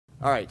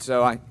All right,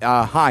 so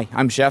hi,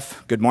 I'm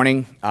Chef. Good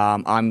morning.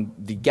 I'm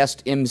the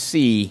guest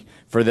MC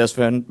for this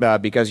one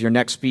because your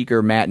next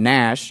speaker, Matt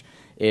Nash,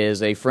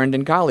 is a friend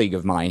and colleague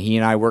of mine. He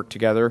and I work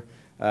together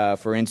for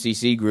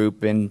NCC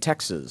Group in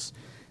Texas.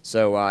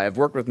 So I've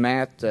worked with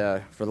Matt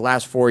for the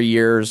last 4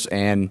 years,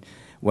 and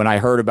when I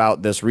heard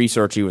about this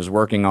research he was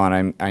working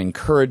on, I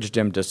encouraged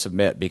him to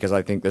submit because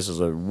I think this is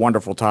a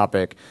wonderful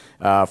topic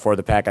for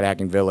the Packet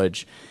Hacking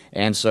Village.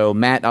 And so,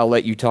 Matt, I'll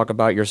let you talk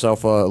about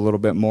yourself a little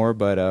bit more,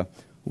 but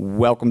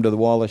welcome to the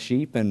Wall of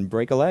Sheep and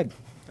break a leg.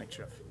 Thanks,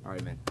 Chef. All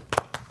right, man.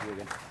 Here we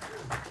go.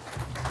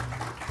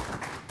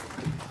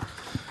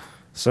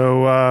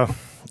 So,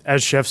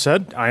 as Chef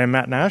said, I am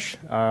Matt Nash.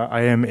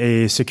 I am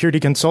a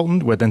security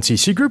consultant with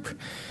NCC Group,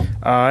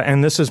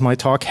 and this is my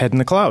talk, Head in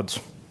the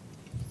Clouds.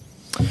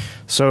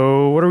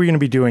 So what are we going to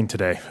be doing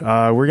today?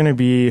 We're going to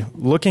be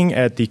looking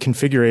at the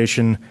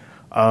configuration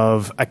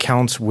of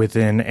accounts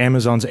within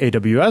Amazon's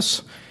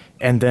AWS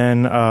and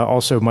then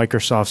also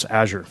Microsoft's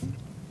Azure.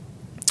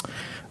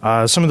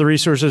 Some of the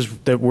resources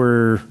that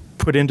were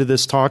put into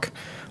this talk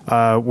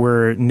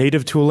were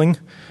native tooling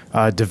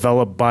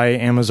developed by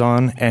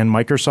Amazon and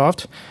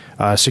Microsoft,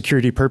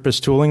 security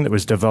purpose tooling that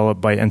was developed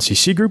by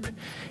NCC Group,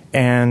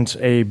 and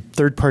a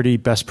third-party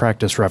best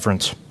practice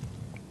reference.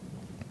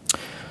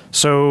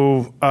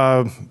 So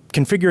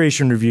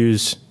configuration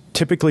reviews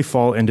typically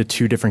fall into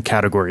two different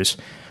categories.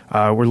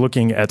 We're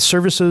looking at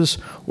services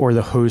or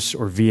the hosts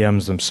or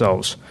VMs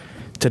themselves.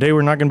 Today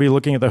we're not going to be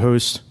looking at the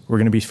hosts. We're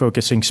going to be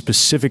focusing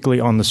specifically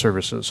on the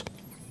services.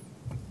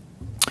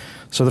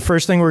 So the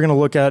first thing we're going to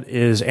look at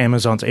is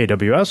Amazon's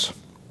AWS.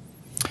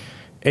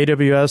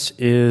 AWS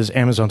is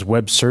Amazon's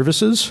web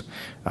services.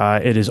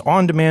 It is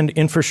on-demand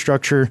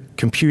infrastructure,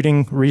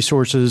 computing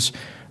resources,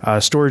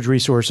 storage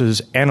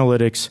resources,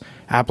 analytics,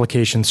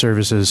 application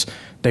services.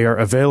 They are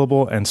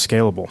available and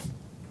scalable.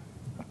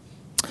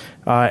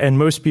 And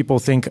most people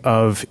think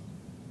of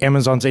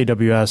Amazon's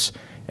AWS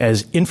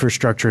as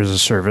infrastructure as a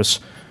service,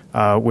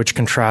 which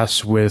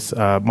contrasts with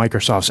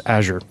Microsoft's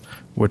Azure,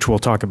 which we'll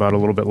talk about a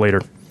little bit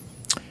later.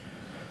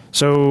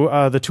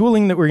 So the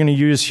tooling that we're going to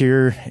use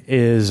here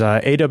is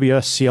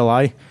AWS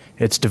CLI.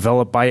 It's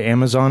developed by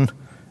Amazon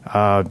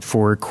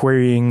for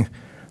querying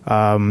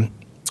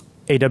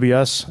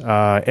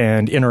AWS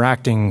and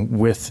interacting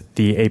with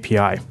the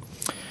API.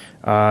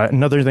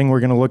 Another thing we're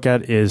going to look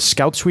at is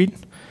Scout Suite,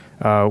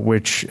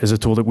 which is a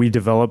tool that we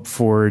developed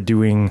for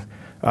doing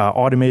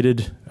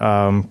automated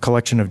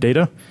collection of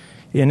data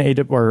in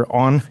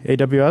on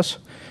AWS,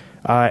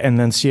 and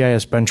then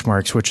CIS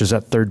benchmarks, which is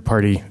that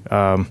third-party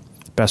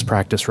best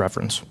practice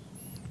reference.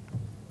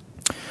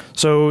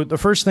 So the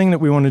first thing that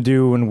we want to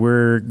do when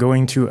we're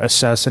going to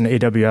assess an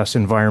AWS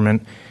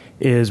environment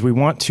is we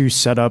want to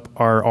set up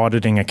our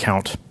auditing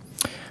account.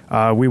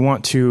 We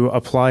want to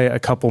apply a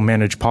couple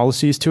managed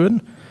policies to it.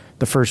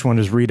 The first one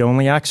is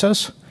read-only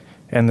access,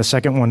 and the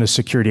second one is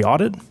security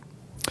audit.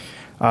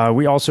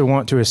 We also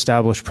want to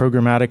establish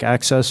programmatic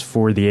access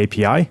for the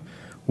API,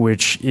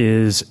 which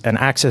is an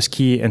access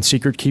key and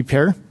secret key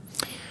pair.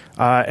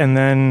 And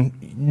then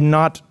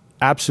not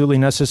absolutely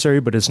necessary,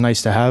 but it's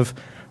nice to have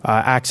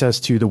access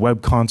to the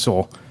web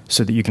console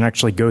so that you can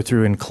actually go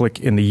through and click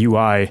in the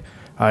UI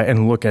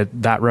and look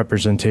at that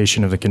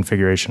representation of the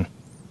configuration.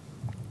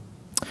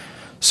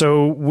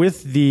 So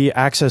with the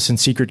access and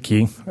secret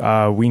key,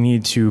 we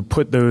need to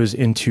put those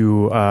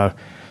into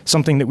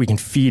something that we can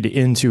feed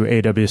into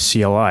AWS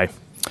CLI.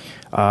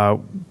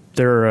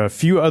 There are a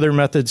few other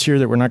methods here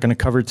that we're not going to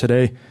cover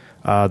today.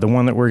 The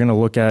one that we're going to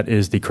look at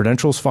is the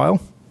credentials file.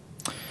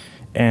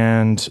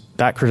 And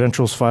that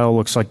credentials file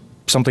looks like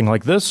something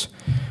like this.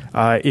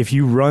 If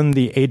you run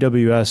the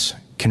AWS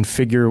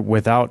configure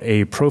without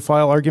a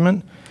profile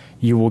argument,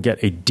 you will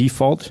get a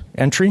default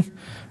entry,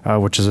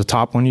 which is the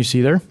top one you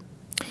see there.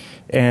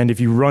 And if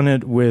you run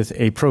it with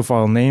a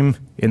profile name,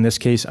 in this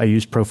case I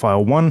use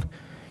profile 1,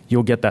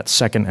 you'll get that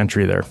second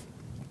entry there.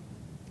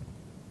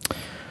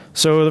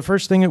 So the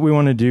first thing that we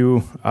want to do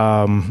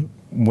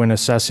when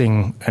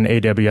assessing an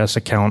AWS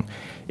account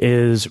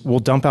is we'll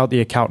dump out the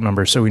account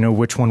number so we know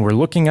which one we're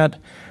looking at,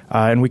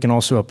 and we can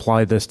also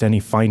apply this to any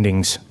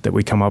findings that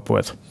we come up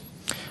with.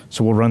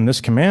 So we'll run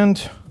this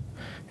command,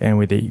 and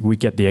we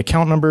get the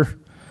account number.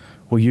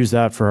 We'll use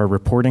that for our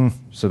reporting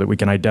so that we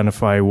can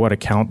identify what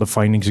account the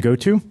findings go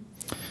to.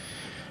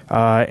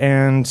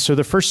 And so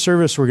the first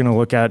service we're going to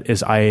look at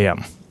is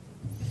IAM.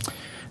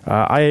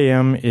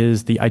 IAM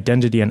is the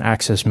Identity and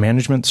Access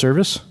Management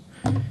Service.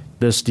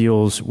 This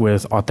deals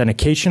with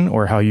authentication,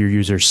 or how your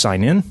users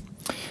sign in,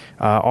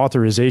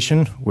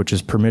 authorization, which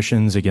is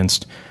permissions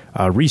against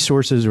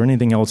resources or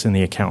anything else in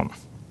the account.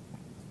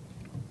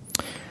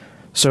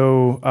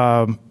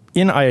 So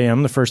in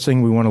IAM, the first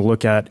thing we want to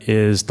look at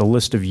is the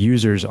list of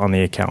users on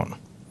the account.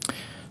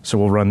 So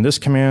we'll run this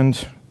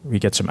command. We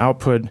get some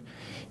output.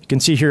 You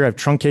can see here I've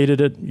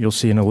truncated it. You'll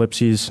see an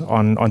ellipses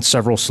on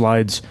several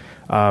slides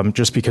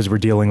just because we're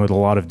dealing with a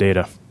lot of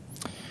data.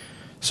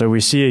 So we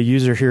see a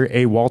user here,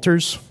 A.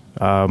 Walters.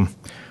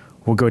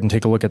 We'll go ahead and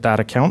take a look at that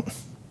account.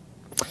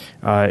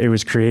 It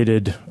was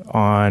created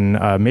on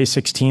May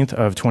 16th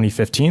of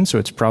 2015, so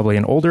it's probably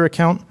an older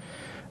account.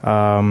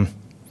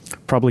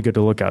 Probably good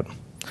to look at.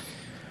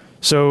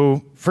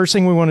 So first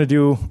thing we want to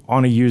do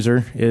on a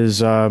user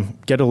is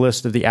get a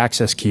list of the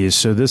access keys.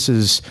 So this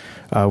is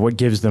what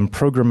gives them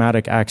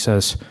programmatic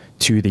access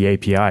to the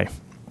API.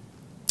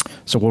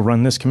 So we'll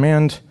run this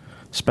command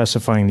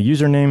specifying the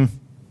username.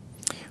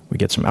 We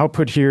get some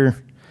output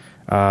here.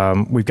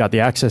 We've got the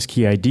access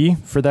key ID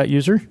for that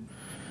user.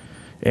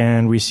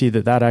 And we see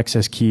that that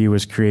access key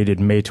was created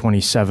May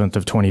 27th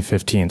of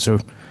 2015. So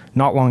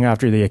not long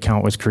after the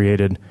account was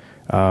created,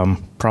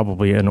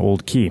 probably an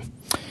old key.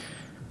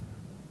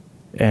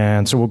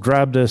 And so we'll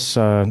grab this,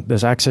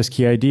 this access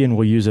key ID and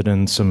we'll use it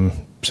in some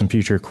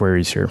future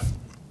queries here.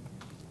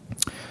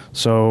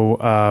 So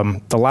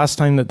the last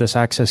time that this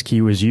access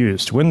key was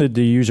used, when did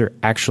the user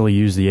actually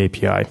use the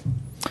API?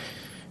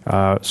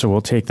 So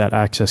we'll take that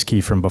access key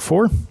from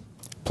before,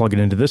 plug it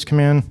into this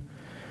command,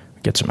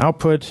 get some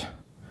output.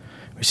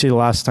 We see the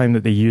last time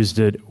that they used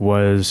it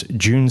was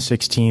June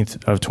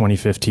 16th of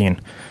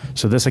 2015.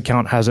 So this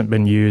account hasn't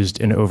been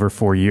used in over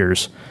 4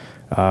 years.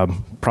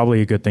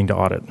 Probably a good thing to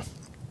audit.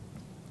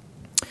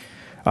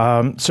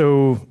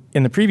 So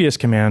in the previous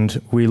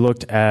command, we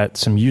looked at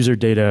some user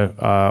data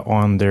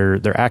on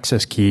their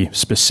access key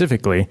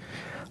specifically.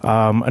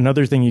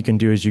 Another thing you can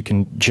do is you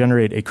can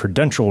generate a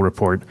credential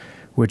report,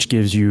 which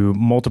gives you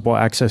multiple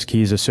access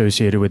keys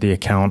associated with the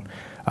account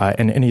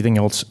and anything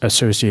else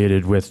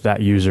associated with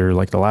that user,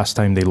 like the last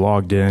time they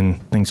logged in,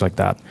 things like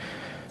that.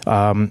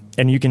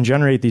 And you can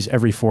generate these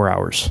every 4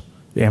 hours.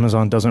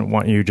 Amazon doesn't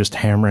want you just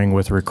hammering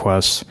with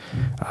requests,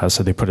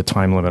 so they put a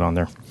time limit on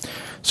there.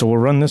 So we'll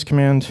run this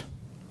command.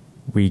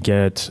 We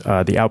get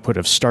the output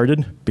of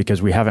started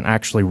because we haven't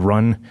actually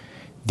run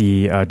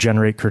the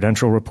generate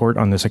credential report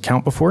on this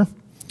account before.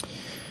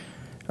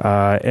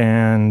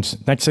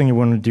 And next thing you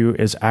want to do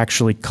is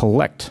actually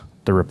collect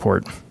the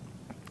report.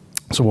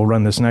 So we'll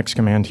run this next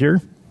command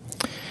here,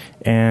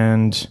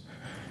 and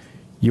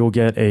you'll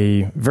get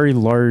a very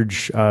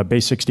large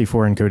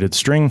base64 encoded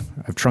string.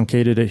 I've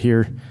truncated it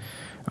here.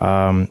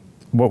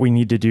 What we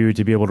need to do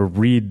to be able to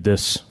read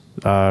this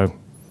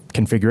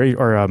configuration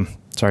or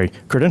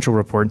credential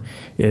report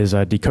is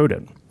decode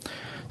it.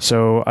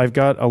 So I've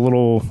got a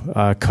little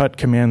cut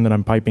command that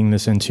I'm piping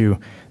this into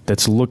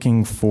that's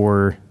looking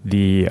for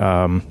the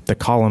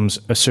columns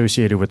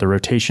associated with the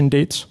rotation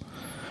dates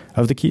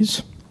of the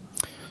keys.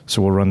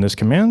 So we'll run this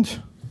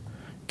command,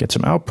 get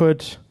some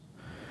output.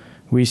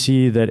 We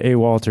see that A.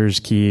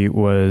 Walters key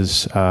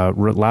was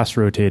last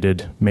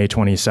rotated May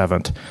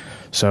 27th.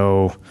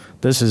 So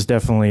this is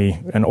definitely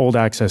an old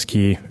access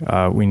key.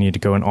 We need to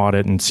go and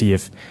audit and see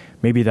if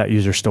maybe that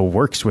user still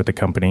works with the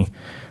company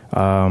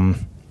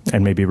and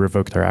maybe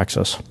revoke their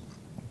access.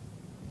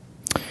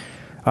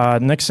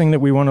 Next thing that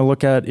we want to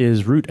look at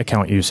is root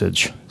account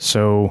usage.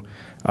 So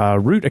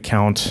root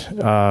account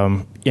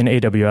in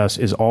AWS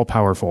is all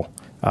powerful.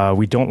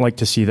 We don't like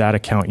to see that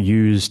account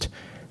used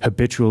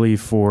habitually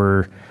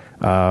for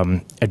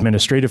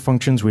administrative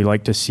functions. We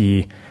like to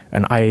see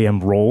an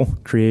IAM role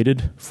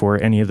created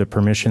for any of the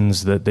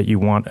permissions that you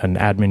want an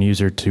admin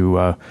user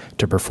to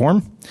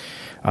perform.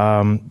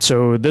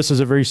 So this is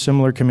a very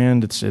similar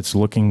command. It's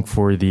looking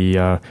for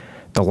the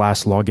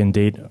last login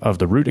date of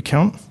the root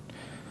account.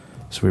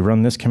 So we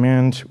run this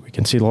command. We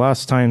can see the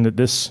last time that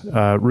this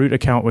root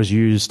account was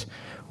used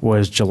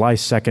was July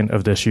 2nd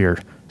of this year.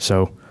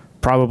 So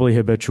probably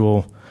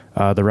habitual.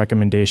 The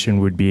recommendation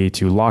would be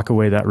to lock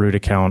away that root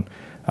account,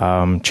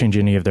 change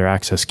any of their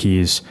access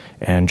keys,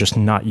 and just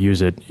not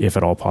use it if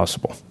at all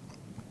possible.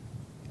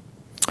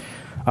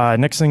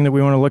 Next thing that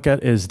we want to look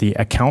at is the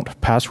account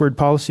password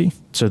policy.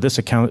 So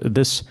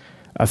this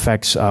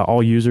affects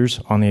all users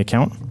on the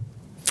account.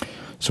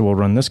 So we'll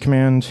run this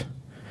command.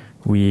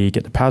 We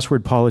get the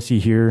password policy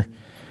here.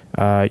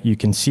 You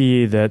can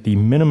see that the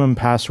minimum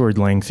password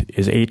length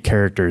is 8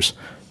 characters.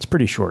 It's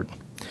pretty short.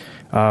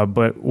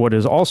 But what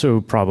is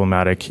also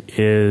problematic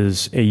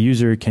is a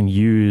user can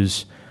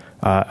use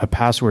a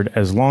password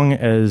as long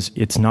as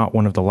it's not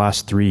one of the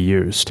last 3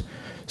 used.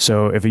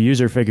 So if a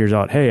user figures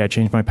out, hey, I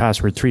changed my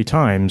password 3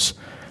 times,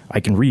 I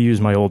can reuse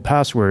my old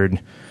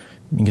password,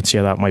 you can see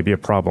how that might be a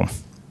problem.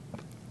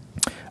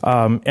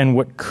 And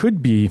what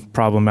could be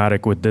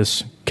problematic with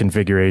this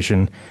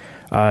configuration,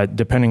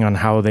 depending on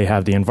how they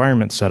have the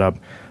environment set up,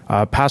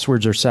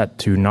 passwords are set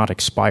to not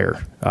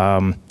expire.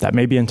 That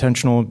may be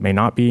intentional, may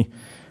not be.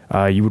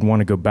 You would want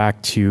to go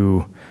back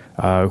to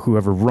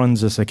whoever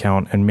runs this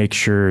account and make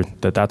sure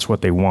that that's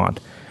what they want.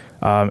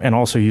 And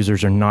also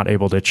users are not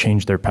able to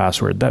change their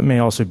password. That may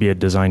also be a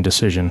design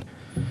decision.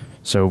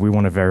 So we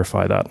want to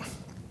verify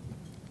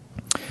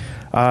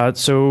that.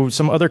 So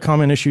some other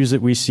common issues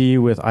that we see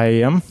with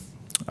IAM,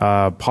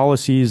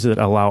 policies that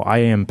allow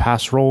IAM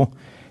pass role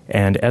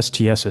and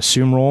STS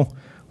assume role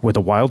with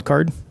a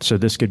wildcard. So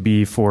this could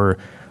be for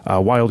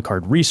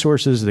wildcard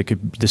resources.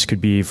 This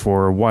could be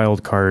for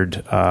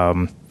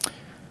wildcard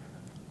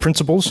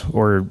principals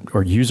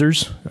or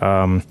users.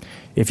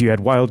 If you had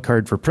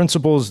wildcard for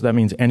principals, that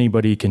means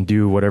anybody can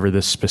do whatever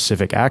this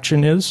specific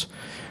action is.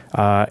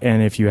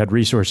 And if you had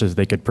resources,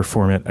 they could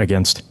perform it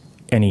against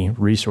any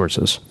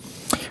resources.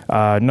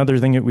 Another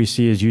thing that we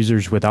see is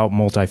users without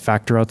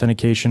multi-factor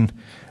authentication.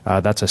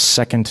 That's a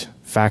second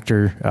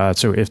factor.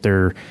 So if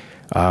their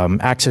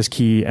access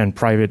key and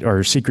private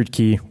or secret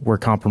key were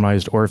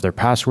compromised, or if their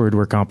password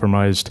were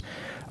compromised,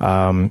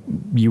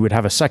 you would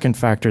have a second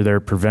factor there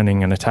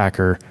preventing an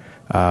attacker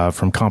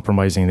from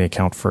compromising the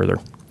account further.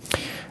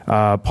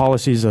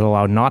 Policies that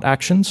allow not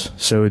actions.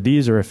 So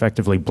these are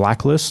effectively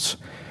blacklists.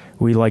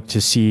 We like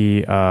to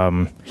see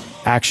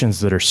actions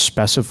that are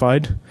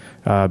specified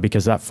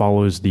because that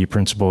follows the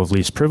principle of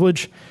least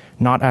privilege.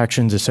 Not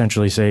actions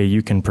essentially say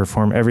you can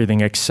perform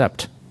everything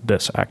except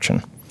this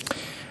action.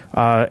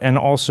 And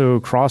also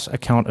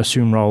cross-account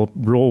assume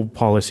role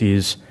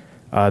policies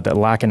that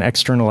lack an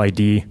external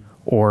ID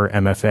or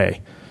MFA.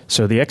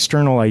 So the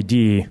external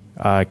ID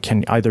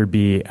can either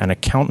be an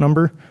account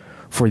number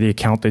for the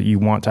account that you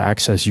want to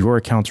access your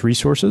account's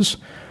resources,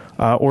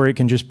 or it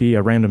can just be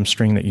a random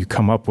string that you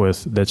come up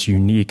with that's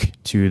unique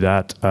to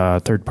that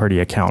third-party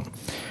account.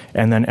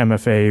 And then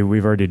MFA,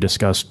 we've already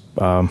discussed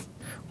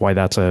why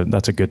that's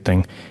a good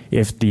thing.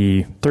 If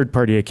the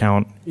third-party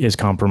account is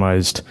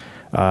compromised,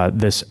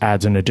 this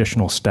adds an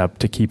additional step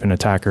to keep an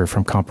attacker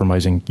from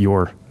compromising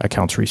your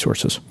account's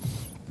resources.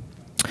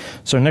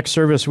 So next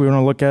service we want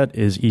to look at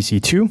is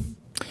EC2.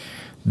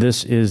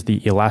 This is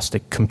the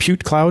Elastic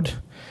Compute Cloud.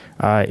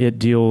 It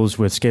deals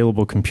with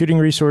scalable computing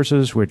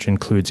resources, which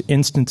includes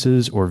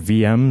instances or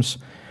VMs,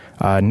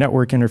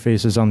 network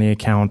interfaces on the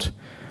account,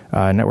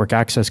 network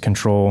access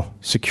control,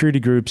 security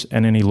groups,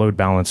 and any load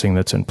balancing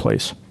that's in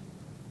place.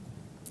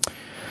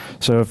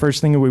 So the first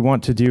thing that we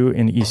want to do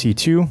in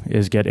EC2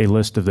 is get a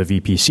list of the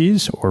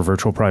VPCs, or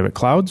virtual private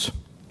clouds.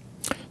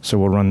 So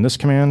we'll run this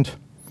command.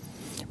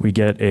 We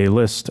get a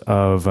list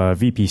of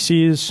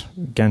VPCs,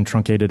 again,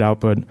 truncated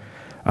output.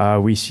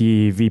 We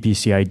see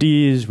VPC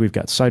IDs. We've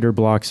got CIDR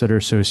blocks that are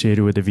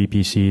associated with the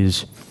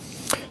VPCs.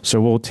 So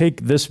we'll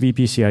take this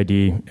VPC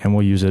ID and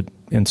we'll use it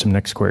in some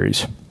next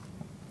queries.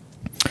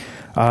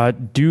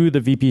 Do the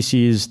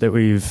VPCs that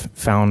we've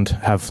found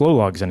have flow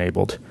logs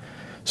enabled?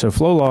 So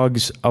flow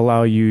logs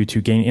allow you to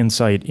gain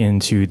insight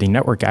into the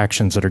network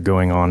actions that are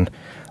going on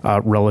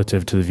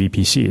relative to the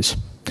VPCs.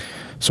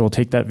 So we'll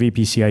take that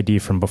VPC ID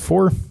from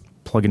before,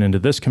 plug it into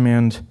this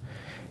command,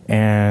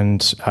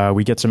 and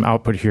we get some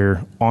output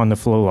here on the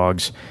flow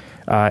logs.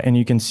 And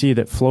you can see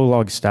that flow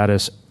log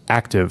status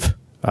active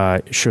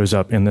shows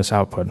up in this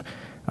output.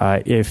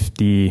 If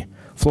the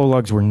flow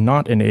logs were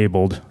not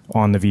enabled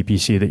on the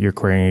VPC that you're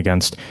querying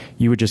against,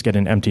 you would just get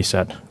an empty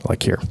set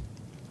like here.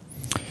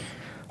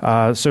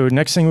 So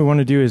next thing we want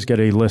to do is get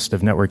a list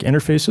of network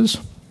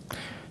interfaces.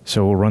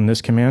 So we'll run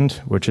this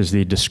command, which is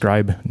the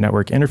describe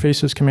network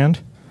interfaces command.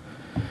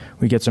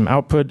 We get some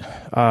output.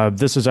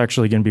 This is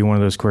actually going to be one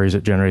of those queries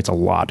that generates a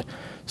lot.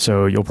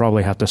 So you'll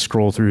probably have to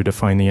scroll through to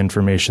find the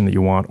information that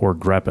you want or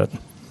grep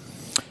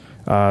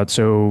it.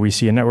 So we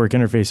see a network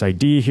interface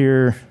ID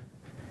here.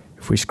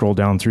 If we scroll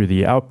down through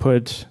the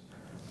output,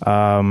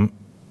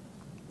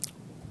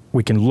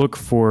 we can look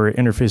for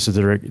interfaces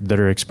that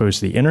are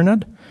exposed to the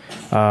internet.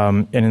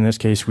 And in this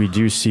case, we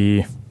do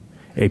see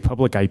a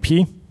public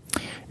IP,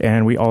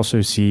 and we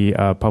also see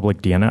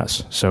public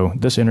DNS. So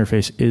this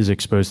interface is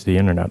exposed to the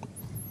internet.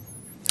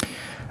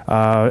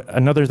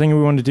 Another thing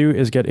we want to do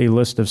is get a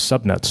list of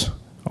subnets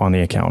on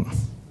the account.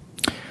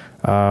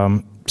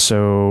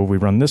 So we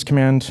run this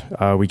command.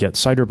 We get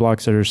CIDR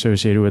blocks that are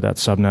associated with that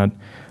subnet,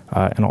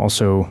 and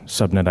also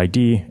subnet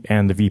ID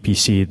and the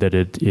VPC that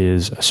it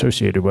is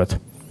associated with.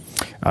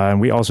 And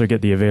we also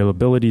get the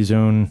availability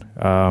zone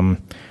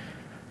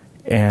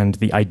and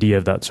the ID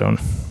of that zone.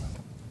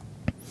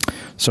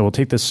 So we'll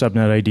take this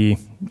subnet ID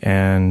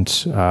and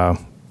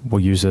we'll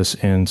use this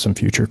in some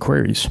future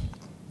queries.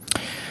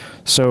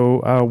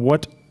 So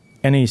what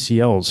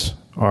NACLs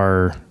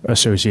are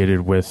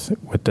associated with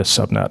this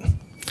subnet?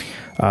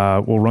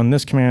 We'll run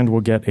this command.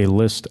 We'll get a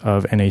list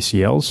of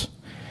NACLs.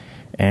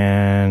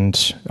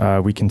 And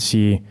we can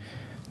see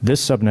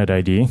this subnet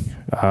ID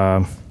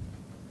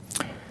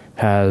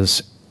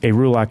has a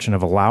rule action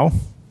of allow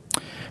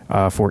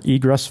for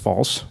egress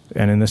false.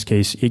 And in this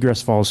case,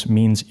 egress false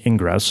means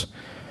ingress.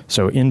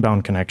 So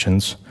inbound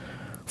connections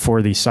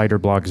for the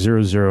CIDR block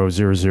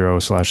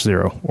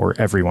 0000/0 or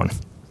everyone.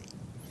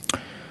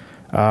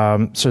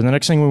 So the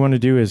next thing we want to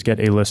do is get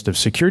a list of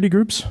security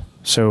groups.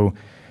 So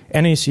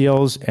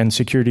NACLs and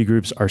security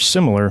groups are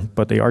similar,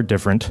 but they are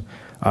different.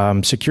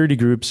 Security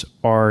groups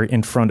are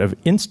in front of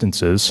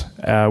instances,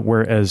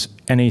 whereas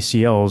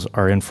NACLs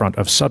are in front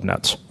of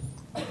subnets.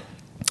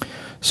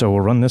 So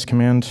we'll run this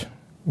command.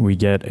 We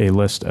get a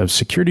list of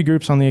security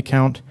groups on the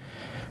account.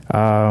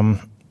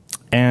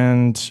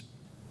 And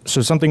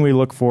so something we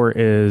look for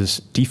is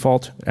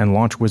default and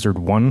launch wizard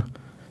 1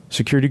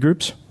 security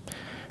groups.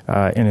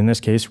 And in this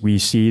case, we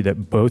see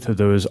that both of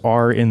those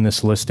are in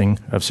this listing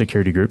of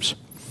security groups.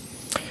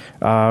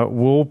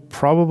 We'll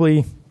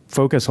probably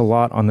focus a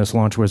lot on this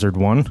launch wizard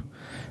 1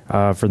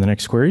 for the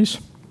next queries.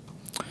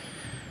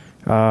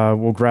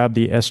 We'll grab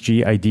the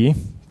SG ID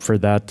for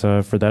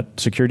that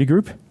security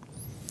group.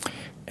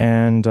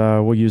 and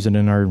we'll use it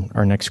in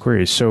our next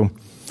queries. So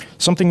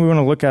something we want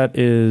to look at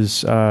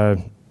is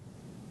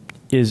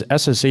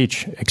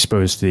SSH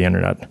exposed to the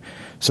internet?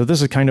 So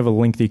this is kind of a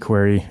lengthy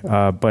query,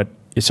 but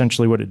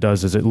essentially what it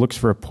does is it looks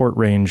for a port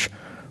range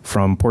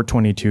from port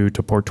 22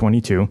 to port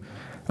 22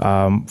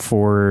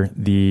 for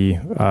the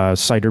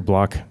CIDR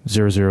block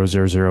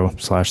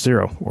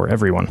 0000/0 or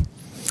everyone.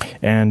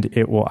 And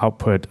it will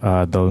output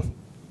the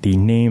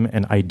name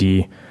and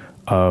ID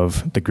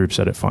of the groups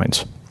that it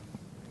finds.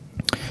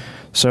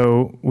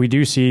 So we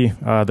do see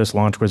this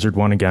launch wizard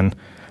one again.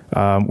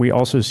 We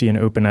also see an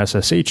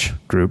OpenSSH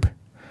group.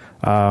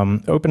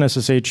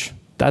 OpenSSH,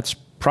 that's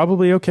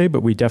probably okay,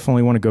 but we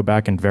definitely want to go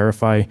back and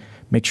verify,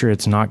 make sure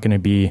it's not going to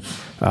be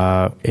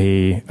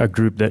a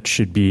group that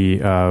should be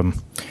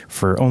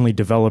for only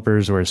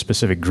developers or a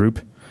specific group.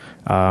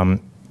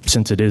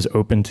 Since it is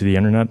open to the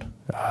internet,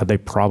 they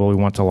probably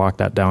want to lock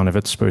that down if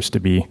it's supposed to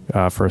be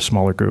for a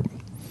smaller group.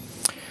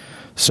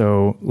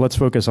 So let's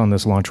focus on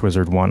this launch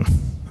wizard one.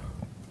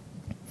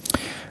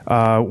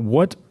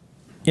 What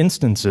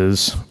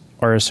instances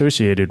are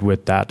associated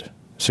with that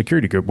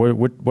security group?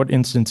 What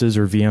instances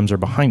or VMs are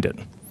behind it?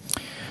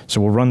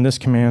 So we'll run this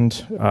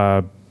command,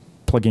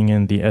 plugging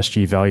in the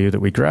SG value that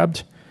we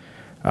grabbed,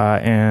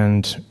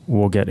 and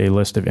we'll get a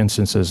list of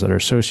instances that are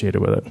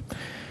associated with it.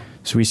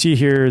 So we see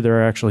here there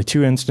are actually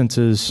two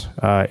instances.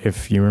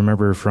 If you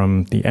remember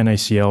from the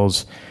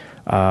NACLs,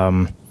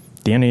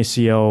 the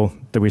NACL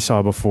that we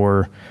saw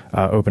before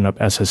opened up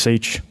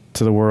SSH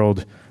to the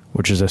world,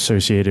 which is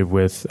associated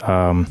with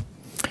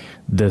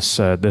this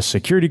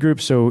security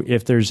group. So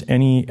if there's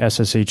any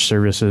SSH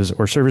services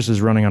or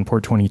services running on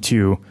port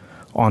 22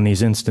 on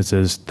these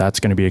instances, that's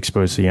going to be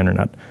exposed to the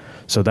internet.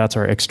 So that's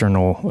our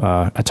external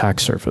attack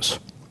surface.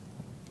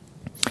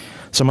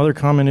 Some other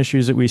common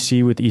issues that we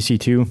see with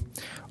EC2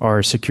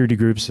 are security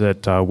groups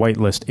that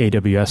whitelist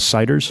AWS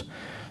CIDRs.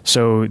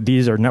 So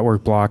these are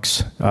network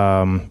blocks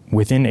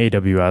within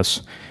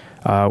AWS.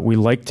 We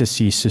like to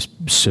see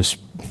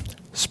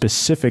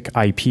specific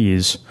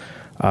IPs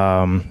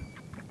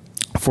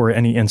for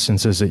any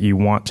instances that you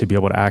want to be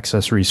able to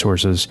access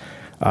resources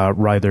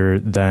rather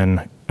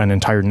than an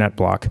entire net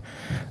block.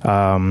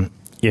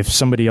 If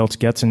somebody else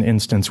gets an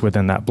instance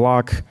within that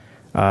block,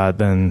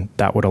 then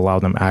that would allow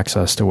them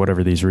access to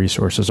whatever these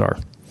resources are.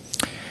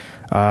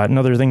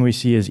 Another thing we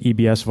see is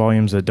EBS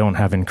volumes that don't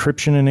have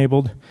encryption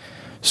enabled.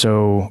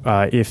 So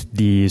if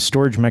the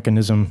storage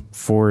mechanism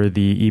for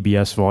the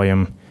EBS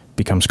volume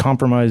becomes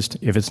compromised,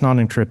 if it's not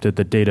encrypted,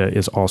 the data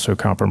is also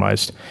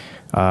compromised.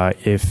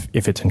 If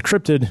it's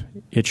encrypted,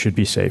 it should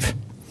be safe.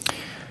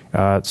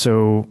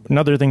 So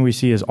another thing we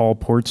see is all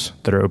ports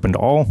that are open to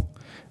all.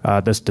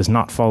 This does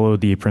not follow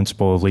the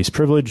principle of least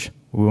privilege.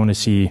 We want to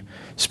see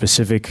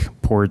specific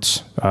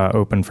ports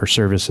open for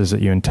services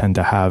that you intend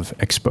to have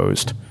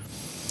exposed.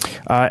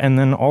 And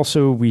then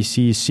also we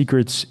see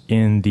secrets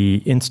in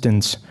the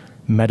instance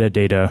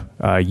metadata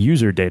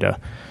user data.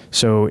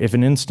 So if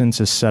an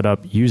instance is set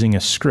up using a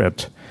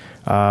script,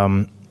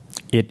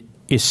 it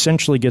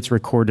essentially gets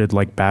recorded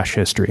like bash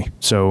history.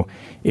 So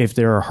if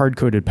there are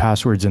hard-coded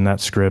passwords in that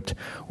script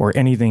or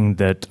anything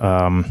that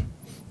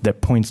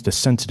that points to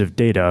sensitive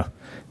data,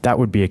 that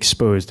would be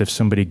exposed if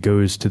somebody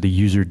goes to the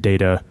user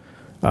data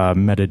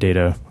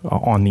metadata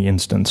on the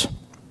instance.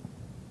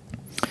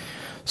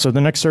 So the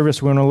next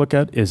service we want to look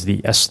at is the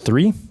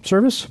S3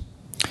 service.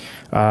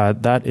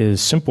 That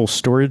is simple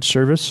storage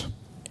service,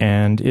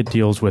 and it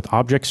deals with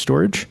object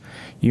storage.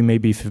 You may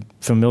be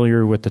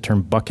familiar with the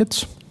term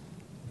buckets.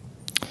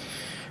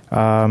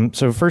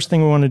 So first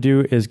thing we want to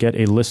do is get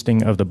a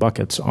listing of the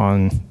buckets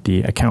on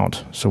the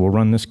account. So we'll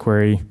run this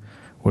query,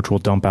 which will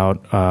dump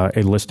out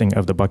a listing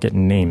of the bucket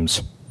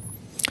names.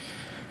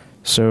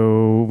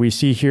 So we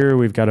see here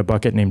we've got a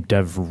bucket named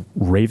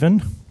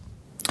dev_raven.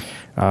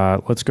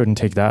 Let's go ahead and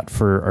take that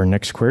for our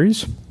next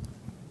queries.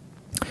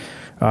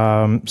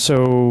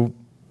 So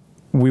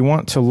we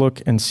want to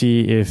look and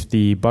see if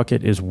the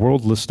bucket is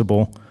world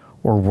listable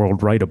or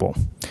world writable.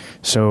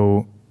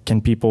 So can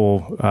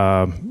people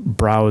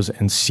browse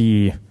and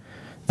see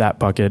that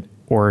bucket,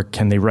 or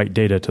can they write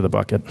data to the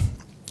bucket?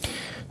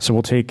 So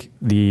we'll take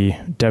the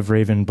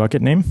dev_raven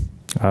bucket name,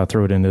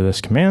 throw it into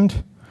this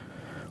command,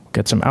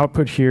 get some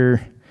output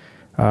here.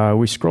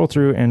 We scroll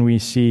through and we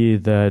see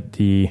that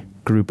the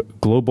group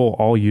global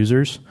all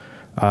users,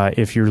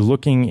 if you're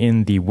looking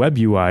in the web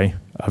UI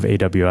of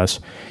AWS,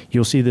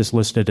 you'll see this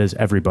listed as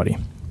everybody.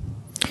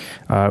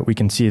 We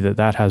can see that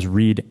that has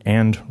read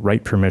and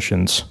write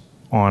permissions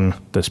on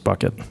this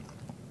bucket.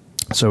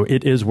 So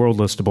it is world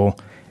listable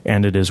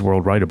and it is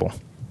world writable.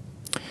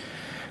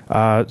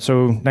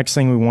 So next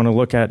thing we want to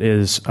look at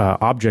is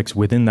objects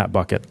within that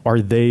bucket.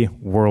 Are they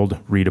world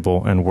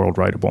readable and world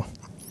writable?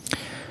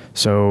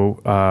 So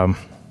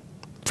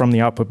from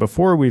the output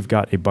before, we've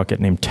got a bucket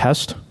named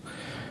test.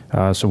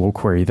 So we'll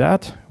query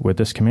that with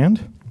this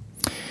command.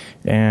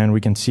 And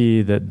we can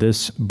see that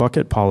this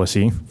bucket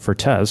policy for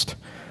test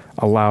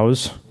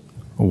allows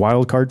a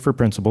wildcard for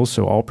principals,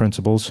 so all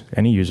principals,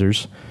 any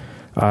users,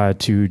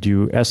 to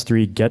do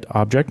S3 get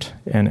object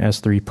and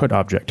S3 put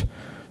object.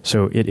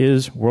 So it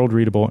is world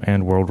readable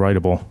and world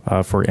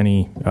writable for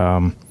any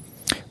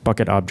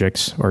bucket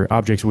objects or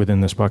objects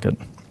within this bucket.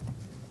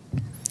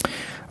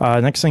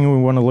 Next thing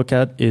we want to look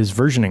at is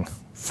versioning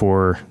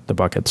for the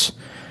buckets.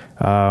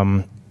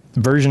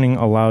 Versioning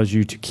allows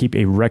you to keep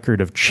a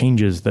record of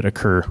changes that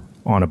occur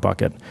on a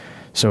bucket.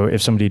 So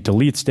if somebody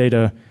deletes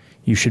data,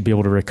 you should be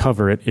able to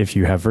recover it if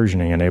you have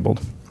versioning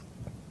enabled.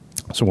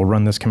 So we'll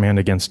run this command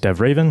against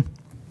dev-raven,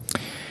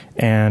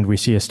 and we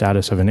see a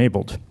status of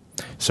enabled.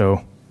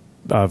 So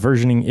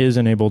versioning is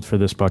enabled for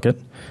this bucket.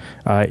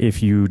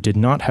 If you did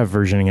not have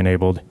versioning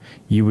enabled,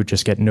 you would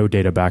just get no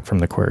data back from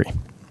the query.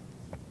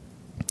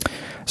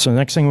 So the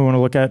next thing we want to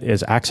look at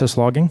is access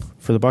logging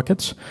for the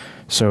buckets.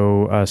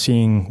 So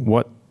seeing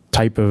what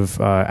type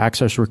of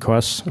access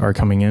requests are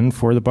coming in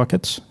for the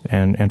buckets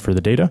and for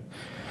the data.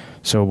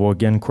 So we'll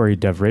again query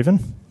dev-raven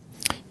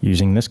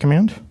using this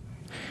command.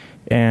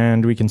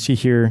 And we can see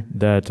here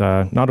that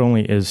not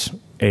only is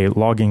a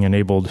logging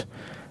enabled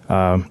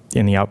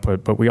in the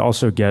output, but we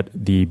also get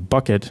the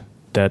bucket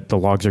that the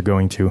logs are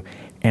going to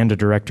and a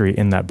directory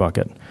in that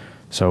bucket.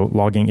 So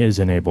logging is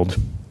enabled.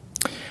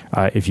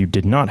 If you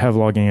did not have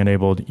logging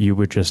enabled, you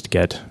would just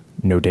get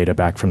no data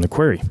back from the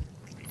query.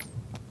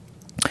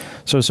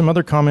 So some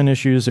other common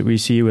issues that we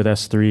see with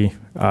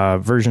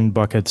S3 version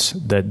buckets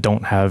that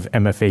don't have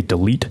MFA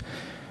delete.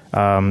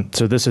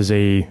 So this is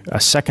a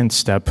second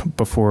step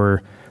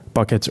before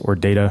buckets or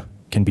data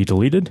can be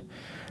deleted.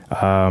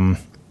 Another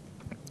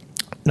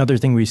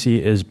thing we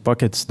see is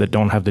buckets that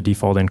don't have the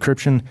default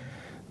encryption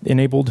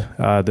enabled.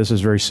 This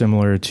is very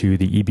similar to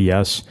the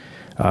EBS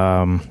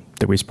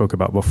that we spoke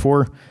about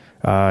before.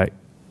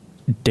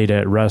 Data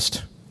at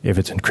rest, if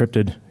it's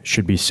encrypted,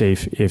 should be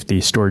safe if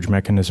the storage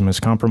mechanism is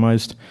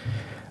compromised.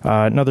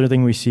 Another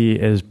thing we see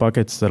is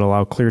buckets that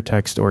allow clear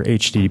text or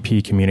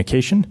HTTP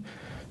communication.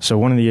 So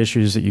one of the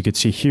issues that you could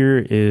see here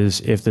is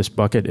if this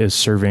bucket is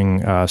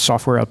serving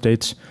software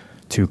updates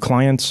to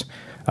clients,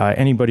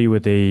 anybody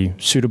with a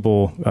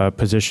suitable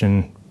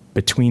position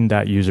between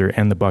that user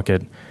and the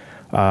bucket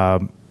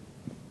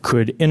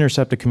could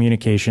intercept the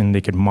communication.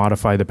 They could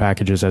modify the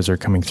packages as they're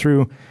coming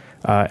through,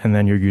 and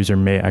then your user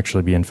may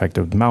actually be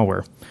infected with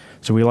malware.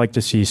 So we like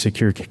to see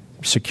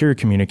secure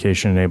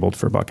communication enabled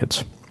for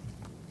buckets.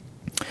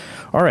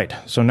 All right,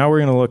 so now we're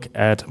going to look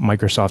at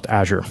Microsoft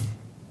Azure.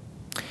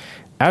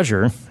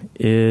 Azure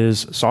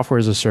is software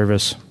as a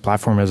service,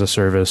 platform as a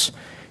service,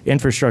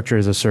 infrastructure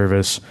as a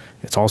service.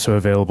 It's also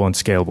available and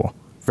scalable.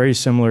 Very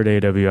similar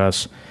to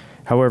AWS.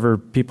 However,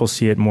 people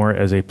see it more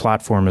as a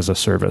platform as a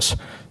service.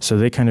 So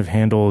they kind of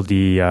handle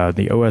the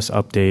OS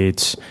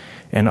updates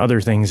and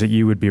other things that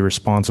you would be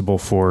responsible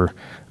for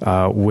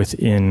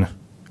within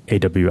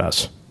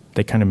AWS.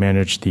 They kind of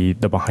manage the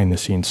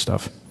behind-the-scenes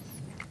stuff.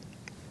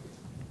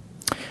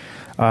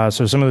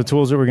 So some of the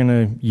tools that we're going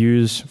to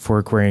use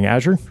for querying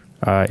Azure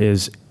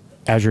is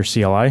Azure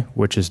CLI,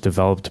 which is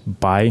developed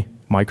by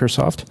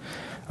Microsoft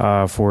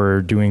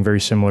for doing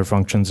very similar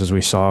functions as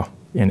we saw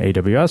in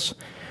AWS.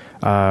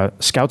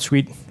 Scout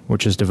Suite,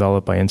 which is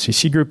developed by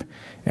NCC Group,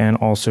 and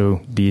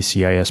also the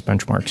CIS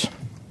benchmarks.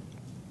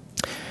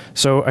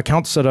 So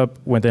account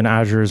setup within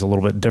Azure is a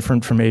little bit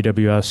different from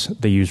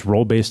AWS. They use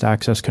role-based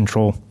access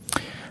control.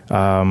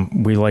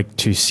 We like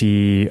to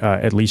see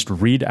at least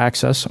read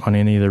access on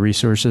any of the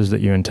resources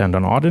that you intend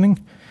on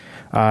auditing.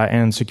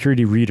 And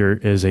security reader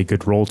is a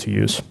good role to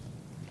use.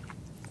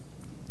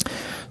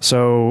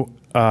 So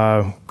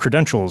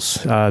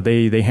credentials,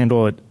 they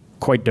handle it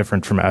quite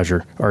different from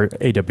Azure, or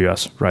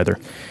AWS rather.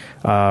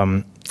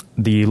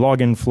 The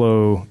login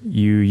flow,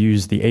 you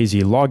use the AZ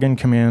login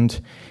command.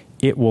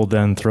 It will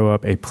then throw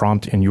up a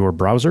prompt in your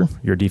browser,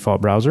 your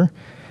default browser.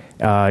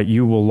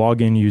 You will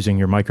log in using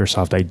your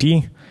Microsoft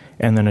ID,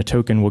 and then a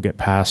token will get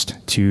passed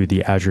to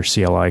the Azure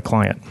CLI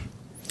client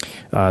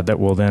that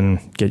will then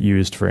get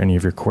used for any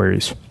of your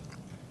queries.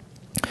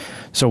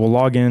 So we'll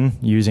log in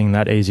using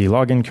that AZ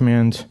login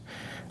command.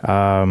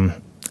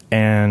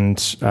 And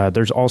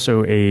there's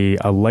also a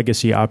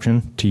legacy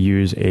option to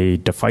use a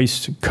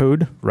device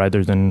code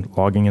rather than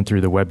logging in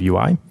through the web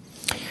UI.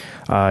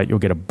 You'll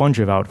get a bunch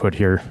of output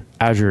here.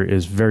 Azure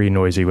is very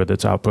noisy with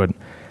its output.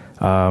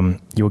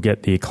 You'll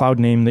get the cloud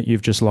name that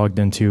you've just logged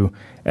into,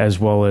 as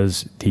well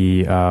as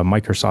the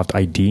Microsoft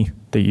ID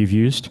that you've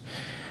used,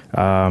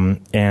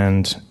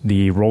 and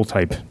the role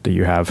type that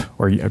you have,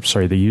 or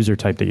sorry, the user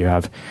type that you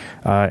have.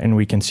 And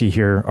we can see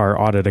here our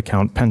audit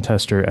account,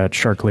 pentester at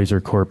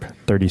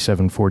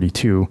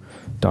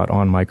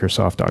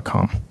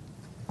sharklasercorp3742.onmicrosoft.com.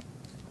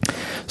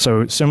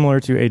 So similar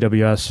to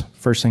AWS,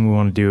 first thing we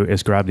want to do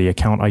is grab the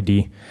account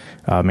ID,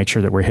 make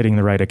sure that we're hitting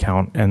the right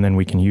account, and then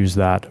we can use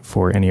that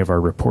for any of our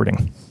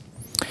reporting.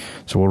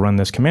 So we'll run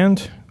this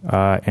command,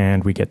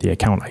 and we get the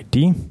account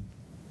ID.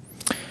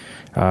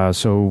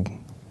 So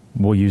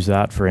we'll use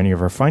that for any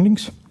of our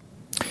findings.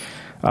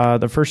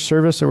 The first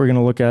service that we're going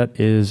to look at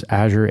is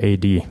Azure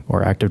AD,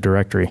 or Active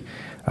Directory.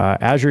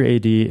 Azure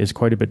AD is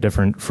quite a bit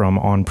different from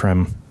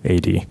on-prem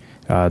AD.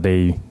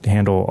 They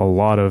handle a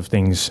lot of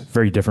things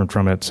very different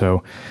from it.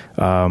 So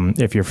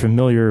if you're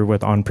familiar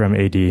with on-prem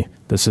AD,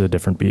 this is a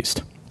different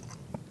beast.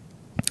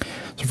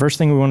 So first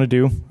thing we want to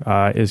do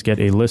is get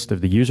a list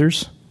of the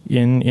users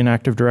in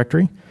Active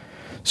Directory.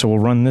 So we'll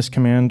run this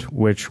command,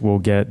 which will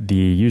get the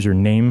user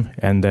name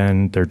and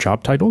then their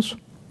job titles.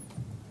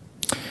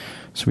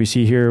 So we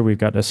see here we've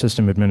got a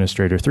System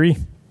Administrator 3,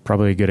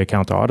 probably a good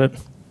account to audit.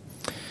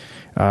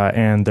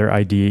 And their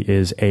ID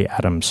is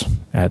ATMs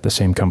at the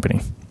same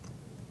company.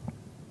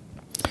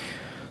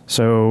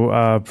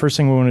 So first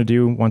thing we want to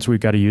do, once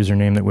we've got a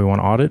username that we want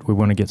to audit, we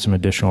want to get some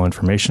additional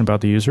information about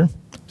the user.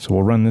 So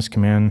we'll run this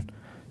command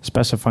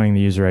specifying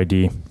the user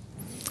ID,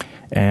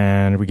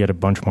 and we get a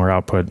bunch more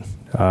output.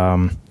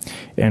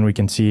 And we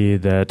can see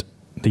that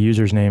the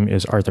user's name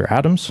is Arthur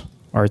Adams.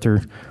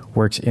 Arthur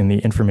works in the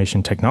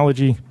Information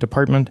Technology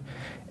Department,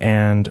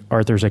 and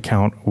Arthur's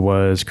account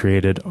was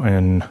created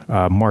in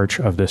March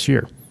of this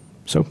year.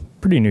 So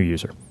pretty new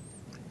user.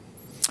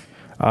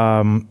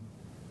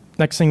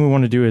 Next thing we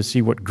want to do is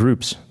see what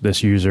groups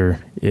this user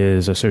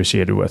is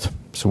associated with.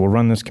 So we'll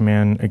run this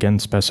command, again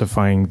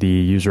specifying the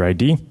user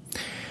ID,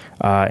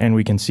 and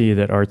we can see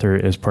that Arthur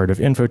is part of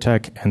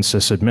Infotech and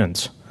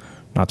sysadmins.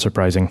 Not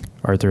surprising,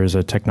 Arthur is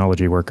a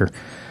technology worker.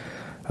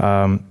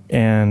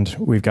 And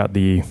we've got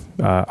the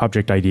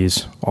object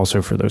IDs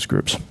also for those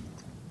groups.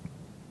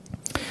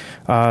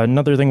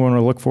 Another thing we want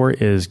to look for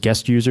is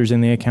guest users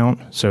in the account.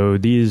 So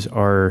these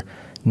are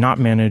not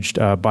managed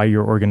by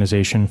your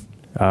organization.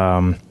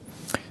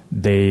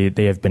 They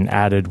have been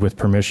added with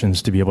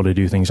permissions to be able to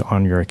do things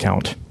on your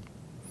account.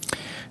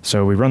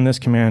 So we run this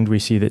command, we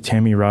see that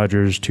Tammy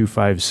Rogers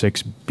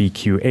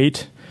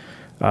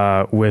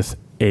 256BQ8 with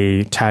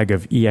a tag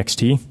of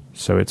EXT,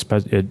 so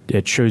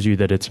it shows you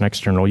that it's an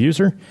external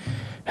user,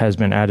 has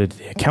been added to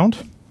the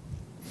account.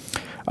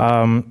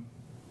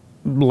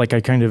 Like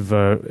I kind of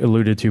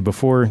alluded to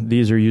before,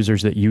 these are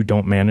users that you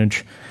don't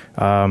manage.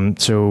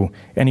 So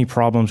any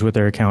problems with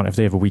their account, if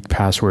they have a weak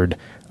password,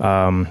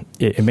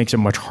 it makes it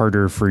much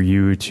harder for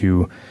you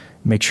to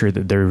make sure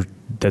that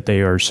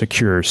they are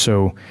secure.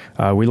 So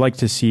we like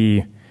to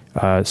see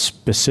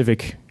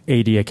specific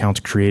AD accounts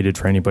created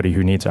for anybody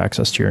who needs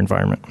access to your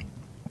environment.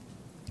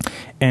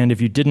 And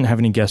if you didn't have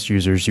any guest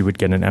users, you would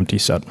get an empty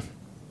set.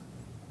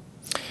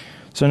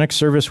 So next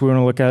service we want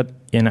to look at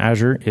in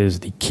Azure is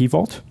the Key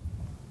Vault.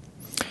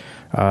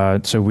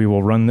 So we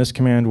will run this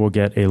command. We'll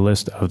get a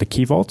list of the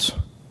key vaults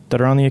that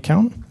are on the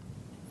account.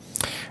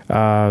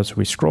 So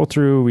we scroll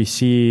through. We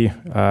see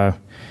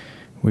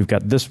we've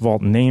got this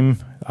vault name.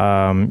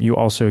 You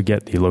also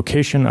get the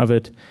location of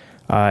it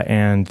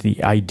and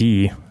the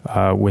ID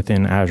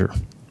within Azure.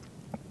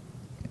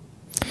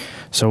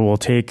 So we'll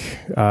take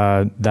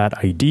that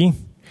ID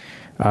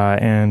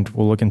and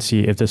we'll look and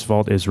see if this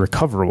vault is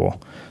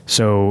recoverable.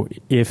 So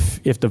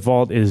if the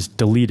vault is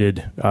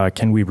deleted,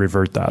 can we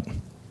revert that?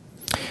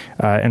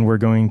 And we're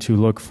going to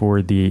look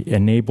for the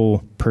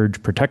enable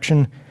purge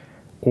protection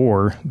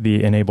or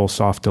the enable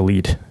soft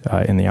delete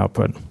in the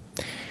output.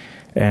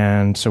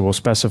 And so we'll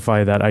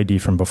specify that ID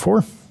from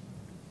before.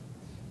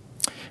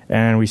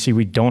 And we see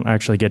we don't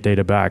actually get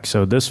data back.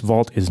 So this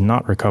vault is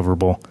not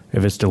recoverable.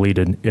 If it's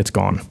deleted, it's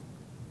gone.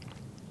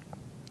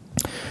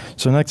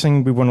 So the next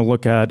thing we want to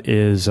look at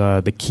is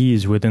the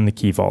keys within the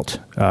key vault.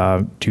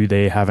 Do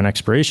they have an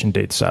expiration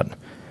date set?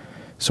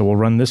 So we'll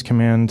run this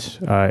command.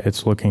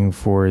 It's looking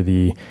for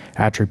the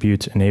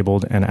attributes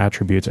enabled and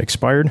attributes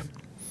expired.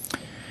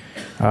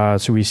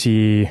 So we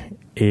see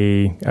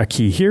a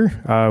key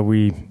here.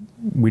 We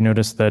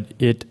notice that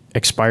it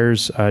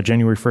expires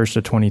January 1st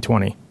of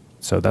 2020.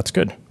 So that's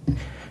good.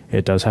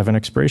 It does have an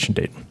expiration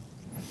date.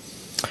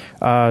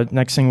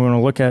 Next thing we want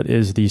to look at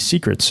is the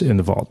secrets in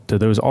the vault. Do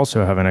those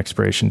also have an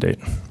expiration date?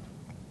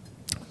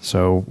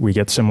 So we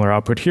get similar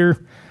output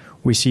here.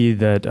 We see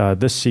that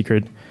this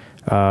secret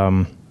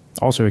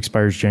also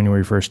expires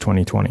January 1st,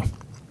 2020.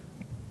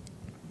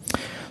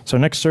 So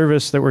next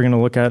service that we're going to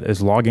look at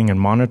is logging and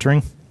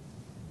monitoring.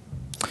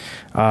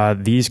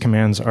 These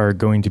commands are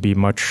going to be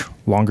much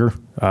longer.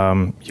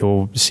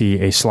 You'll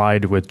see a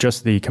slide with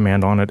just the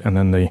command on it, and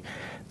then the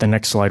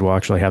next slide will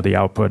actually have the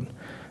output,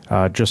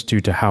 just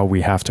due to how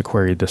we have to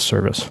query this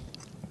service.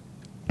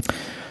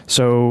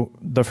 So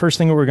the first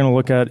thing that we're going to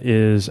look at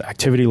is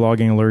activity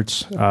logging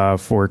alerts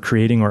for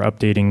creating or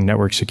updating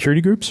network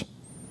security groups.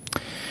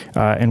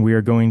 And we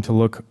are going to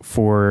look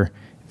for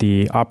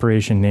the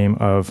operation name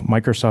of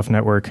Microsoft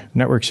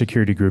Network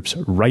Security Group's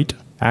write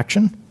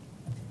action.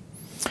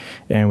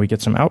 And we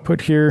get some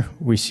output here.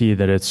 We see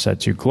that it's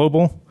set to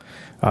global.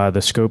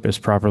 The scope is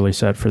properly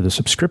set for the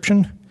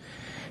subscription.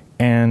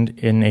 And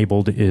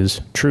enabled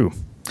is true.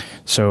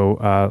 So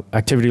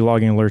activity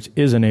logging alerts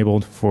is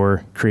enabled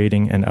for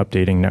creating and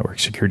updating network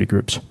security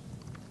groups.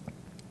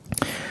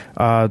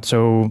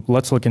 So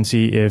let's look and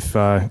see if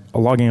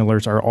logging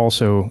alerts are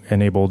also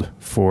enabled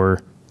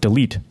for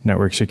delete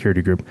network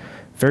security group.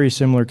 Very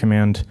similar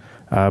command,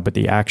 but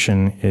the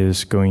action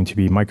is going to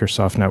be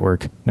Microsoft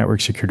Network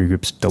Security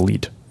Group's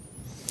delete.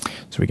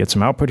 So we get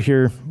some output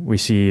here. We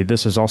see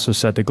this is also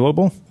set to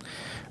global.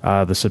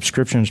 The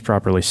subscription is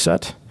properly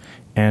set,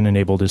 and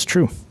enabled is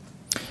true.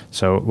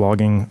 So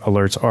logging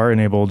alerts are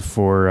enabled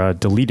for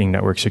deleting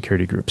network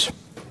security groups.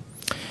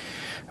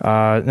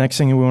 Next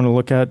thing we want to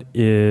look at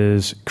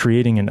is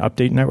creating and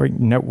update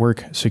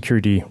network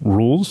security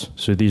rules.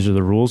 So these are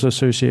the rules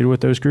associated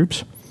with those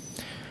groups.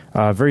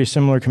 Very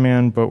similar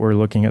command, but we're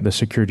looking at the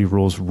security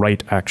rules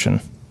write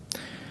action.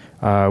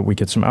 We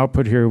get some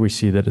output here. We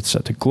see that it's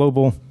set to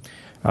global.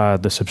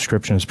 The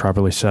subscription is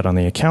properly set on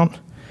the account,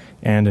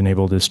 and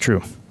enabled is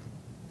true.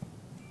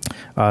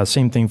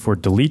 Same thing for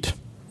delete.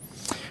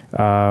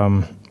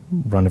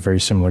 Run a very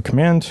similar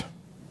command,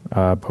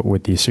 but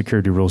with the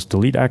security rules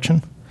delete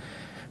action.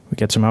 We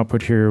get some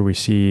output here. We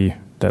see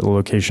that the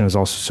location is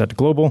also set to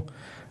global.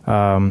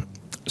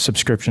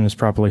 Subscription is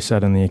properly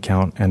set on the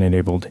account, and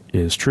enabled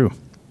is true.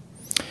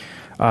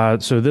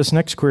 So this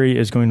next query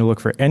is going to look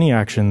for any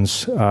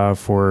actions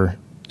for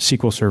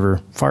SQL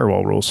Server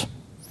firewall rules.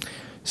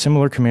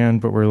 Similar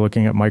command, but we're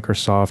looking at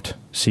Microsoft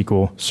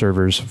SQL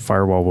Server's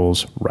firewall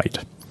rules write.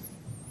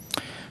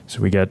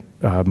 So we get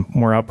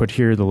more output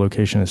here. The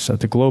location is set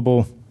to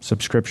global.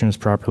 Subscription is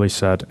properly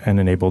set, and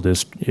enabled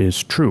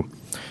is true.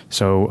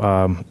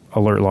 So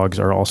alert logs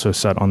are also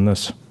set on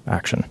this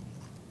action.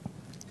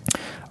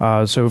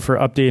 So for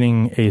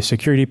updating a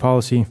security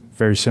policy,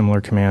 very similar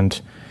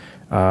command,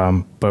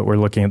 but we're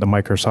looking at the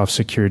Microsoft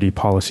security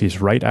policies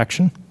write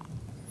action.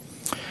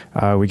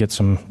 We get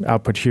some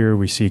output here.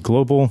 We see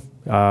global.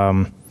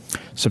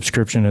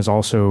 Subscription is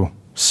also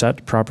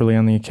set properly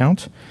on the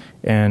account,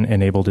 and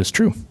enabled is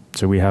true.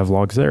 So we have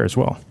logs there as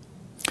well.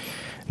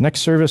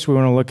 Next service we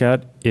want to look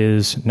at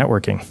is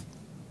networking.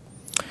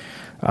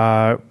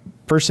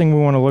 First thing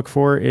we want to look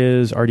for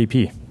is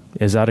RDP.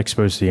 Is that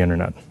exposed to the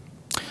internet?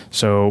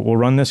 So we'll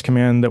run this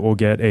command that will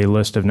get a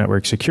list of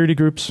network security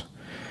groups,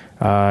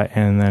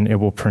 and then it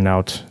will print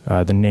out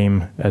the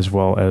name as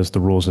well as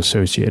the rules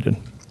associated.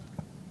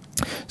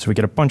 So we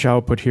get a bunch of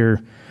output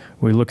here.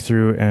 We look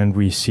through and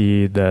we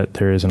see that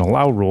there is an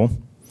allow rule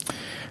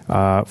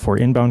for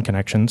inbound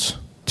connections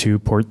to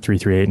port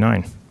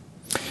 3389.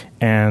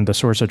 And the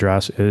source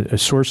address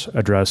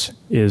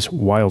is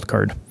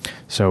wildcard.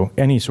 So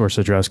any source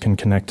address can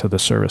connect to the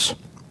service.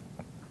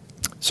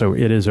 So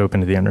it is open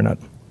to the internet.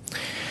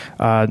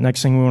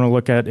 Next thing we want to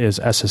look at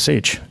is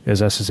SSH. Is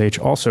SSH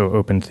also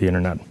open to the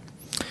internet?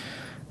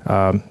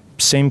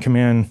 Same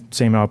command,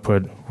 same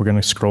output. We're going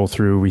to scroll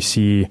through. We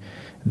see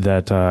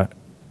that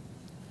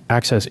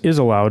access is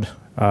allowed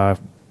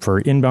for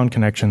inbound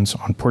connections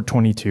on port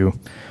 22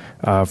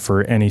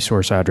 for any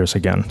source address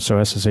again.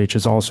 So SSH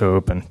is also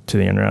open to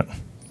the internet.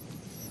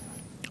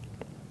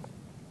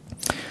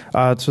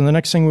 So the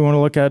next thing we want to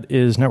look at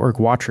is network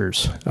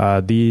watchers.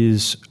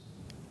 These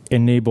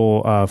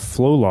enable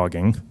flow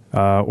logging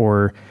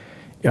or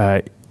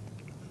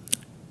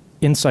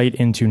insight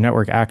into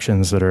network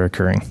actions that are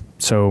occurring.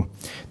 So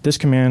this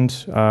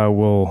command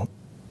will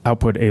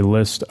output a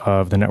list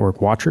of the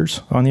network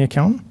watchers on the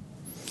account.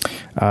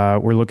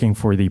 We're looking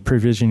for the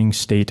provisioning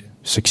state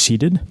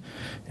succeeded.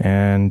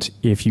 And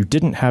if you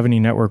didn't have any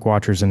network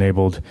watchers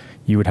enabled,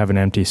 you would have an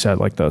empty set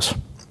like this.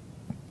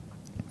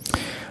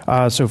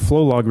 So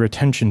flow log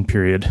retention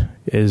period,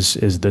 is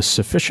this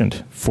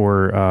sufficient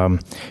for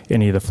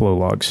any of the flow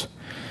logs?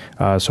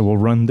 So we'll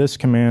run this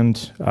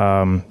command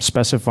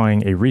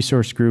specifying a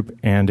resource group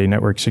and a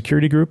network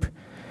security group,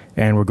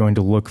 and we're going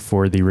to look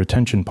for the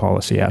retention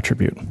policy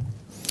attribute.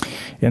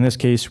 In this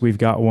case, we've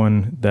got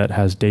one that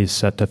has days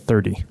set to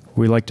 30.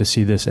 We like to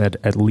see this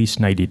at least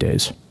 90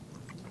 days.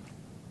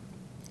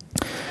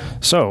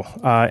 So,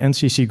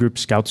 NCC Group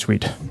Scout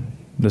Suite.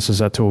 This is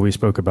that tool we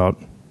spoke about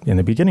in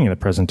the beginning of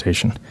the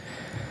presentation.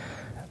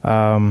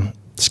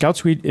 Scout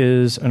Suite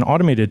is an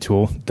automated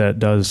tool that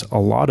does a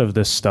lot of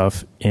this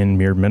stuff in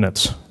mere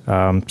minutes.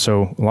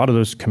 So a lot of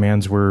those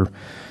commands were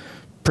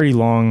pretty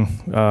long,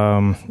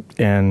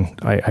 and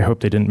I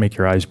hope they didn't make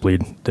your eyes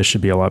bleed. This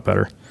should be a lot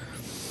better.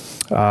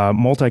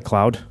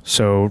 Multi-cloud.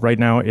 So right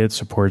now it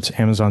supports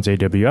Amazon's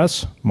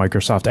AWS,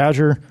 Microsoft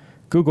Azure,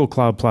 Google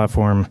Cloud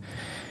Platform,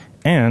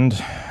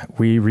 and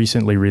we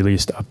recently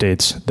released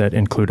updates that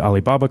include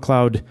Alibaba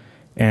Cloud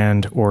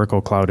and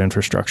Oracle Cloud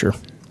Infrastructure.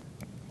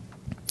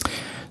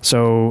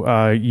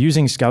 So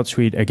using Scout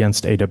Suite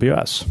against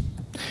AWS.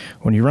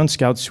 When you run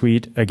Scout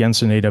Suite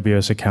against an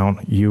AWS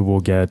account, you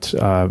will get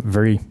a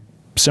very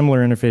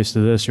similar interface to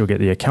this. You'll get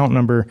the account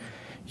number.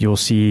 You'll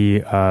see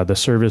the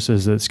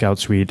services that Scout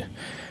Suite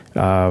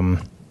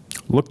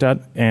looked at,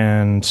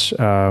 and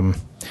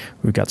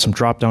we've got some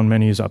drop-down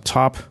menus up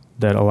top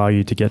that allow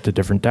you to get to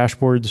different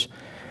dashboards.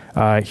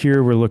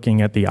 Here we're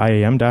looking at the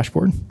IAM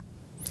dashboard.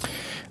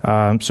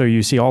 So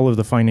you see all of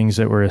the findings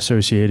that were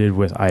associated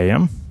with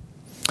IAM.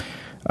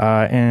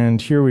 And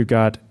here we've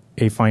got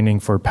a finding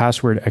for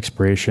password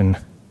expiration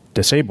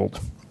disabled.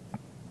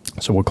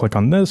 So we'll click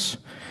on this.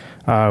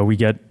 We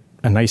get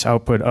a nice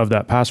output of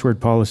that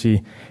password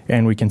policy,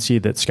 and we can see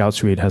that Scout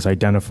Suite has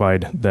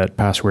identified that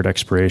password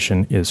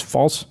expiration is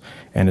false,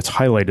 and it's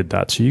highlighted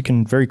that. So you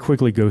can very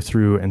quickly go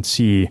through and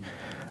see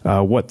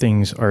what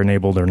things are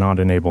enabled or not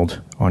enabled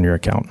on your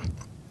account.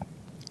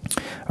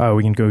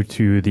 We can go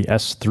to the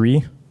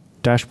S3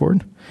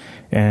 dashboard,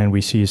 and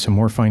we see some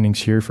more findings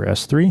here for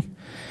S3.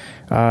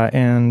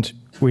 And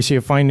we see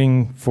a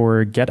finding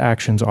for get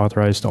actions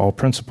authorized to all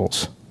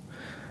principals.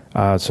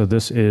 So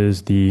this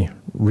is the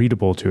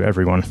readable to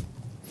everyone.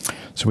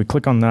 So we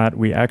click on that,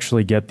 we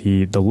actually get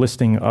the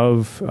listing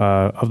of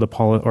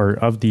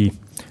the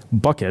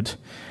bucket,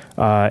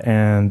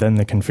 and then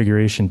the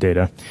configuration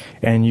data.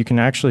 And you can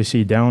actually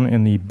see down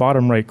in the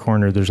bottom right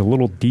corner, there's a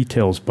little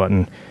details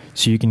button,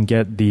 so you can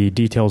get the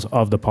details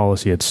of the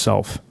policy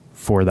itself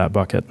for that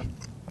bucket.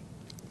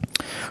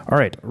 All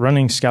right,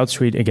 running Scout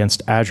Suite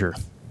against Azure.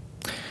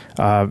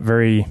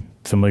 Very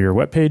familiar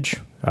web page.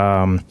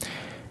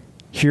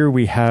 Here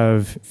we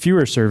have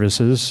fewer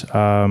services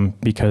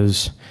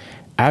because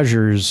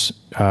Azure's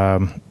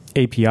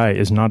API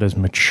is not as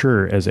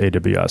mature as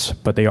AWS,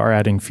 but they are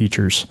adding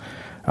features.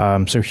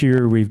 So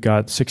here we've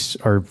got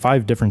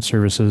 5 different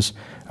services: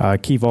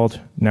 Key Vault,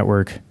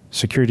 Network,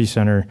 Security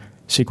Center,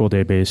 SQL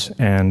Database,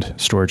 and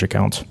Storage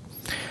Accounts.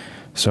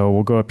 So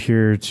we'll go up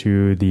here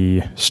to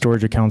the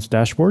Storage Accounts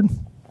dashboard,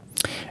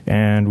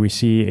 and we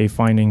see a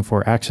finding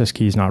for access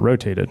keys not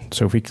rotated.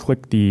 So if we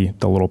click the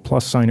little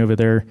plus sign over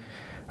there,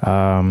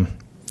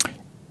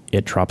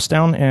 it drops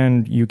down,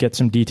 and you get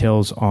some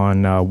details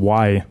on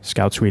why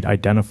Scout Suite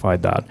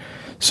identified that.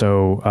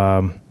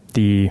 So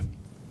the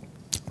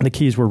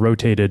keys were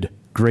rotated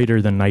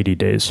greater than 90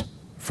 days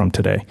from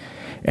today.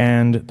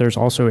 And there's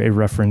also a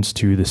reference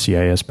to the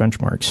CIS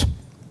benchmarks.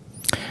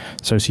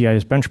 So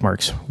CIS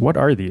benchmarks, what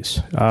are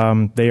these?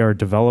 They are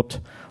developed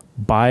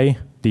by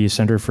the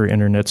Center for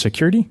Internet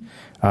Security.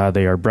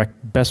 They are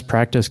best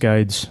practice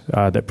guides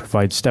that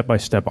provide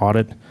step-by-step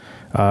audit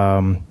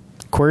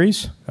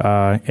queries,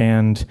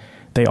 and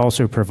they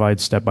also provide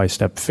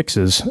step-by-step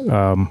fixes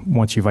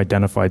once you've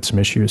identified some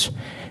issues.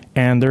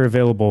 And they're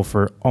available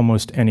for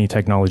almost any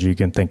technology you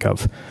can think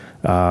of.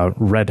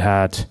 Red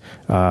Hat,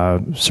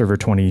 Server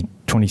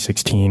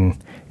 2016,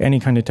 any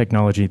kind of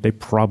technology, they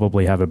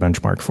probably have a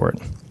benchmark for it.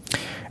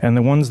 And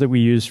the ones that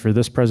we used for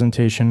this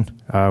presentation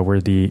were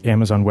the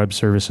Amazon Web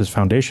Services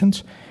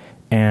Foundations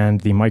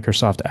and the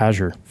Microsoft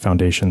Azure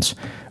Foundations.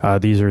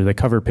 These are the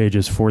cover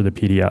pages for the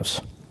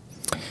PDFs.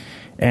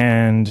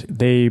 And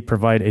they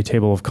provide a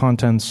table of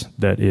contents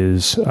that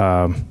is,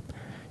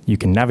 you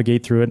can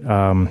navigate through it.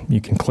 You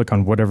can click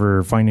on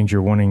whatever findings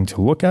you're wanting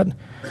to look at.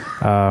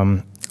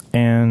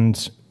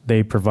 And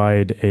they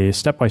provide a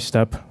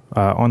step-by-step.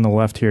 On the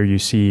left here, you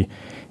see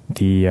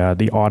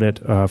the audit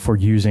for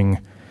using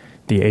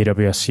the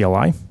AWS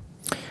CLI.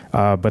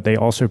 But they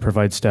also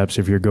provide steps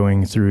if you're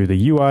going through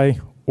the UI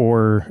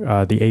or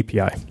the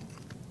API.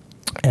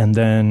 And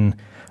then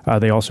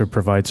they also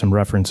provide some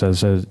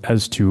references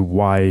as to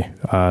why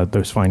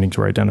those findings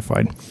were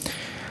identified.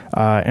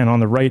 And on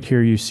the right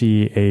here, you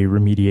see a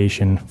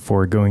remediation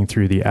for going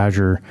through the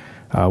Azure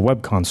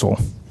Web Console,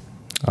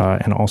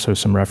 and also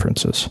some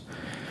references.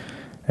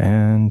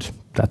 And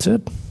that's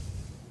it.